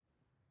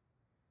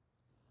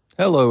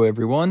Hello,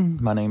 everyone.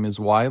 My name is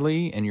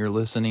Wiley, and you're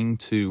listening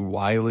to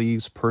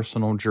Wiley's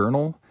Personal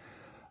Journal,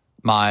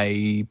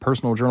 my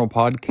personal journal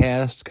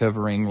podcast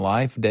covering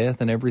life,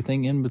 death, and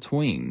everything in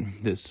between.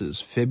 This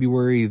is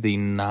February the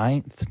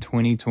 9th,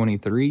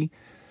 2023,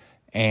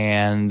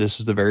 and this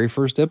is the very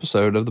first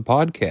episode of the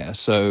podcast.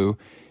 So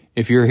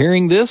if you're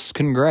hearing this,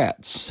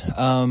 congrats.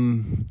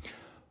 I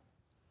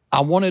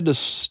wanted to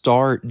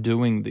start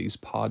doing these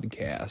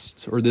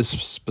podcasts, or this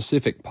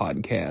specific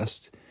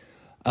podcast.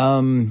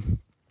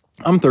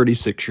 I'm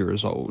 36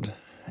 years old,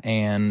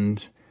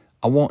 and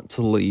I want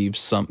to leave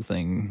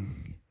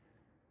something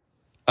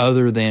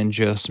other than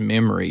just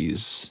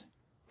memories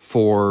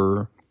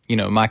for,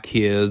 my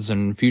kids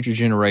and future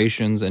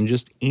generations and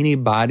just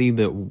anybody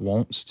that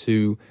wants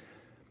to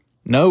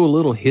know a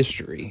little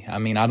history. I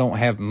mean, I don't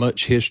have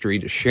much history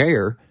to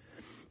share,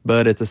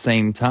 but at the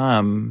same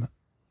time,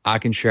 I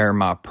can share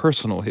my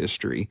personal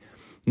history,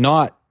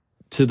 not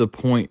to the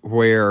point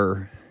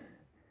where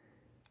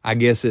I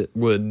guess it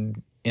would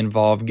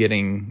involve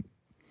getting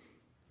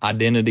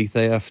identity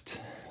theft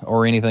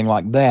or anything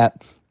like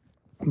that,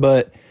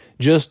 but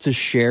just to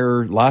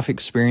share life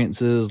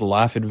experiences,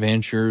 life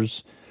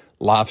adventures,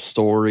 life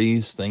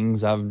stories,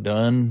 things I've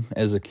done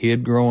as a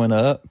kid growing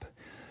up.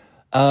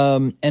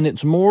 And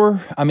it's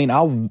more, I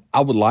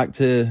would like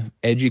to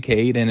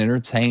educate and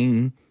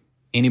entertain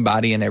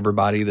anybody and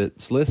everybody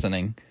that's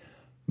listening,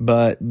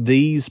 but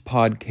these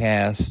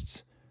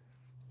podcasts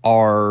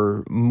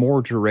are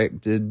more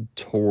directed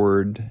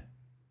toward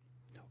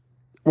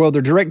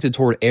they're directed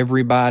toward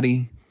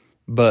everybody,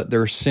 but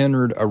they're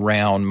centered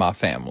around my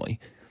family.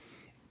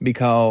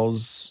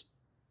 Because,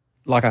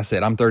 like I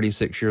said, I'm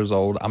 36 years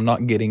old. I'm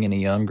not getting any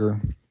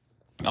younger.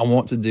 I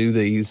want to do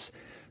these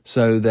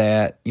so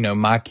that,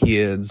 my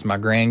kids, my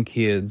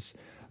grandkids,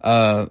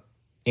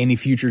 any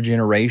future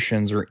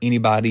generations or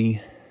anybody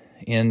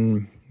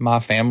in my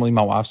family,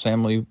 my wife's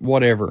family,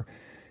 whatever,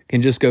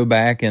 can just go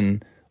back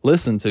and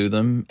listen to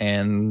them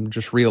and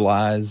just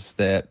realize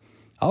that,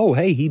 oh,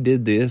 hey, he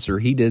did this or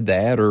he did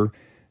that or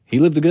he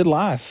lived a good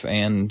life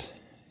and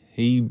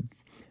he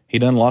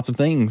done lots of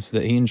things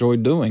that he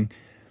enjoyed doing.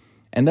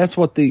 And that's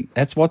what this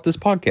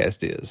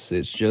podcast is.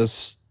 It's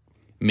just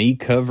me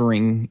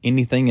covering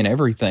anything and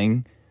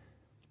everything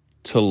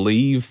to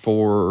leave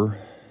for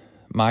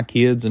my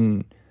kids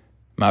and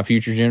my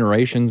future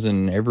generations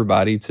and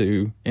everybody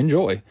to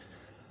enjoy.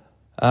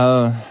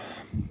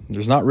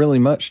 There's not really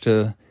much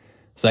to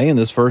say in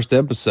this first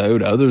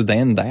episode other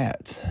than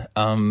that.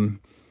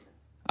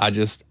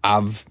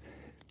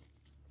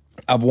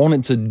 I've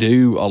wanted to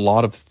do a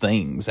lot of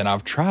things, and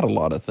I've tried a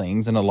lot of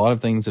things, and a lot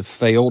of things have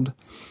failed.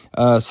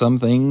 Some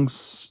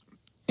things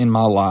in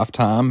my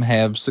lifetime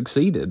have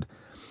succeeded.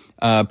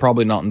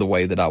 Probably not in the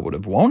way that I would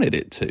have wanted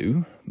it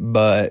to,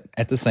 but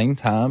at the same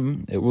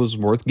time, it was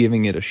worth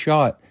giving it a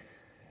shot.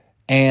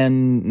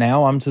 And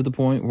now I'm to the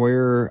point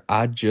where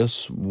I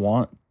just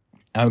want,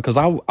 because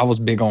I was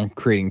big on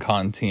creating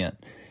content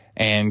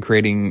and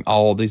creating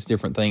all these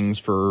different things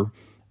for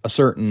a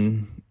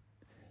certain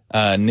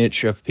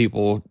niche of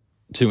people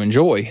to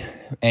enjoy.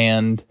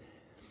 And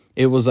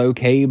it was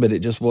okay, but it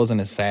just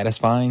wasn't as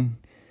satisfying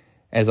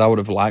as I would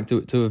have liked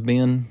it to have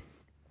been.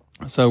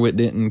 So it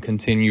didn't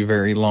continue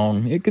very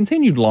long. It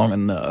continued long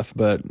enough,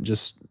 but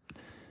just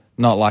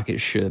not like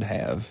it should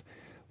have.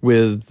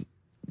 With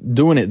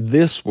doing it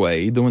this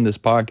way, doing this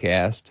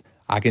podcast,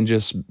 I can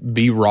just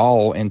be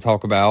raw and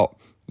talk about,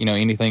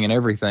 anything and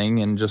everything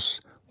and just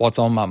what's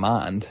on my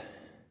mind.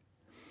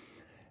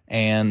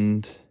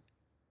 And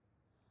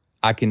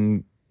I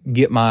can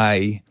get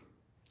my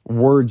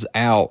words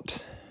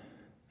out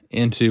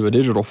into a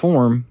digital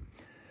form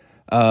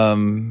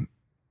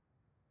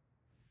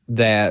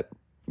that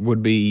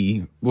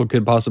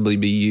could possibly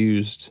be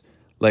used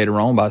later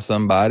on by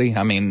somebody.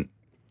 I mean,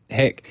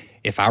 heck,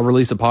 if I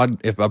release a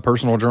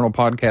personal journal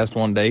podcast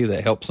one day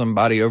that helps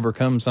somebody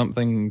overcome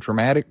something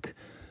traumatic,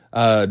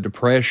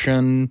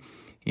 depression,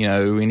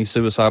 any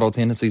suicidal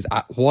tendencies,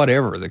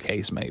 whatever the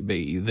case may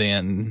be,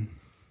 then,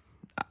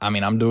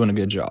 I'm doing a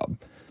good job.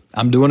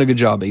 I'm doing a good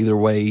job either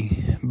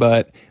way,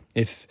 but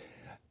if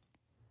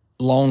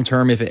long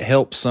term, if it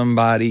helps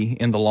somebody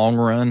in the long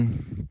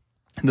run,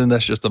 then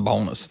that's just a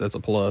bonus. That's a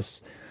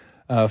plus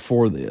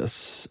for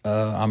this.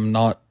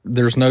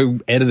 There's no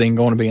editing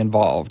going to be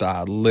involved.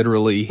 I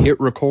literally hit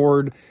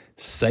record,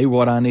 say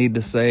what I need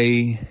to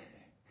say,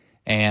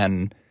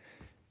 and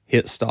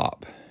hit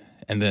stop,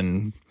 and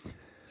then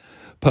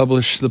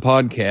publish the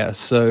podcast.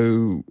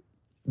 So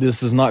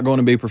this is not going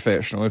to be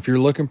professional. If you're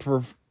looking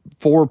for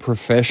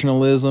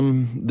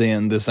professionalism,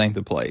 then this ain't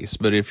the place.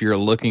 But if you're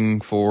looking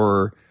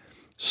for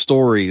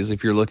stories,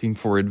 if you're looking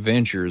for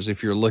adventures,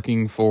 if you're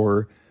looking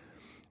for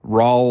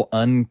raw,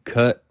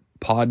 uncut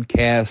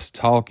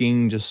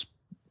podcast just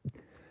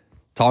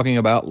talking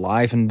about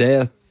life and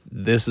death,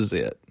 this is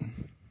it.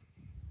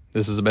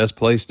 This is the best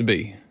place to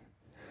be.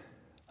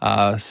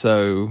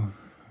 So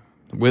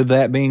with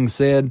that being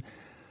said,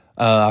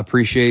 I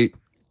appreciate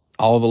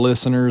all the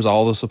listeners,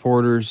 all the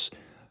supporters.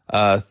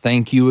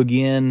 Thank you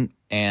again,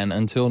 and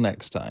until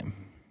next time.